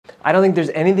I don't think there's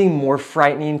anything more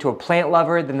frightening to a plant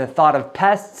lover than the thought of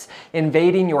pests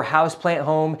invading your houseplant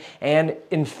home and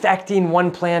infecting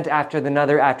one plant after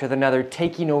another,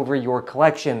 taking over your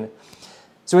collection.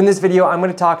 So in this video, I'm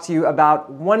going to talk to you about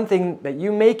one thing that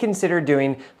you may consider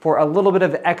doing for a little bit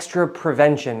of extra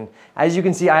prevention. As you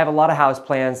can see, I have a lot of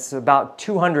houseplants, about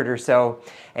 200 or so,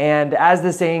 and as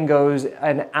the saying goes,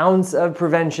 an ounce of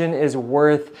prevention is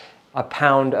worth a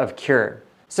pound of cure.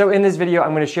 So in this video,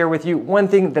 I'm going to share with you one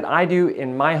thing that I do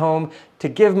in my home to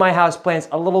give my houseplants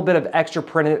a little bit of extra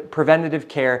preventative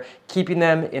care, keeping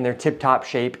them in their tip-top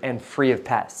shape and free of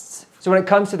pests. So when it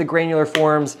comes to the granular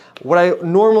forms, what I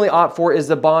normally opt for is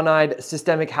the Bonide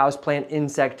Systemic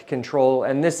Insect Control.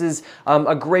 And this is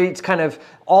a great kind of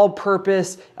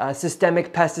all-purpose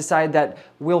systemic pesticide that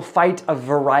will fight a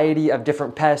variety of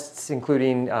different pests,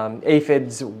 including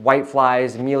aphids,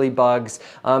 whiteflies, mealybugs.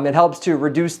 It helps to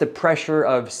reduce the pressure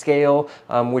of scale,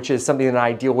 which is something that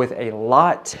I deal with a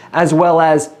lot, as well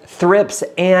as thrips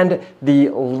and the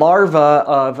larva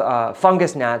of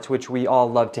fungus gnats, which we all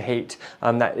love to hate,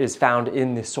 that is found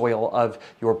in the soil of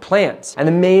your plants. And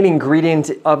the main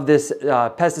ingredient of this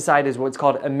pesticide is what's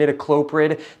called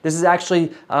imidacloprid. This is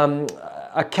actually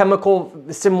a chemical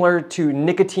similar to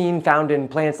nicotine found in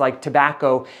plants like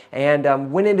tobacco, and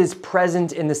when it is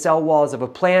present in the cell walls of a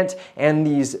plant and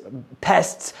these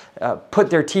pests put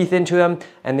their teeth into them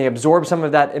and they absorb some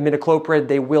of that imidacloprid,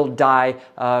 they will die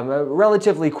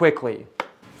relatively quickly.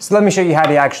 So let me show you how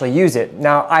to actually use it.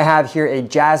 Now I have here a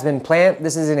jasmine plant.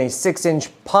 This is in a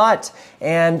 6-inch pot,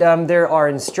 and there are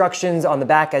instructions on the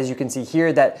back, as you can see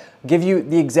here, that give you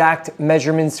the exact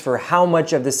measurements for how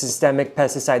much of the systemic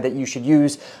pesticide that you should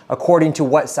use according to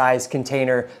what size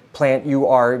container plant you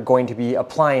are going to be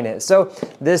applying it. So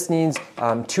this needs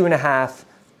 2.5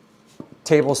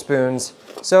 tablespoons.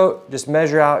 So just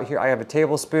measure out here. I have a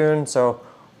tablespoon, so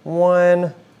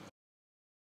 1.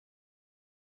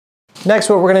 Next,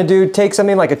 what we're going to do, take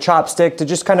something like a chopstick to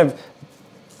just kind of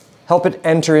help it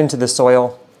enter into the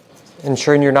soil,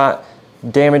 ensuring you're not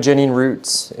damaging any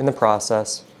roots in the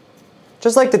process.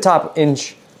 Just like the top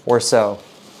inch or so.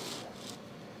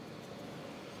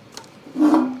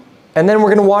 And then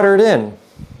we're going to water it in.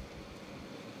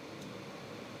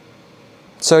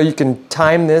 So you can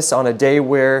time this on a day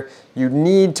where you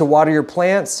need to water your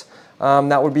plants.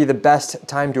 That would be the best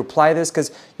time to apply this,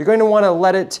 because you're going to want to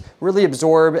let it really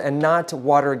absorb and not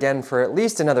water again for at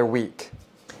least another week.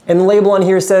 And the label on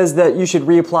here says that you should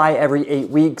reapply every 8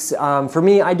 weeks. For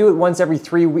me, I do it once every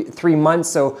 3 months,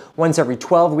 so once every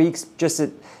 12 weeks.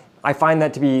 I find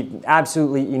that to be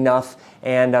absolutely enough,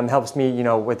 and helps me,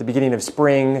 with the beginning of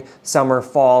spring, summer,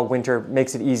 fall, winter,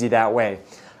 makes it easy that way.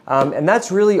 And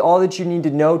that's really all that you need to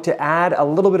know to add a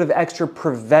little bit of extra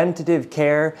preventative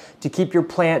care to keep your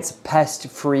plants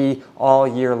pest-free all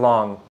year long.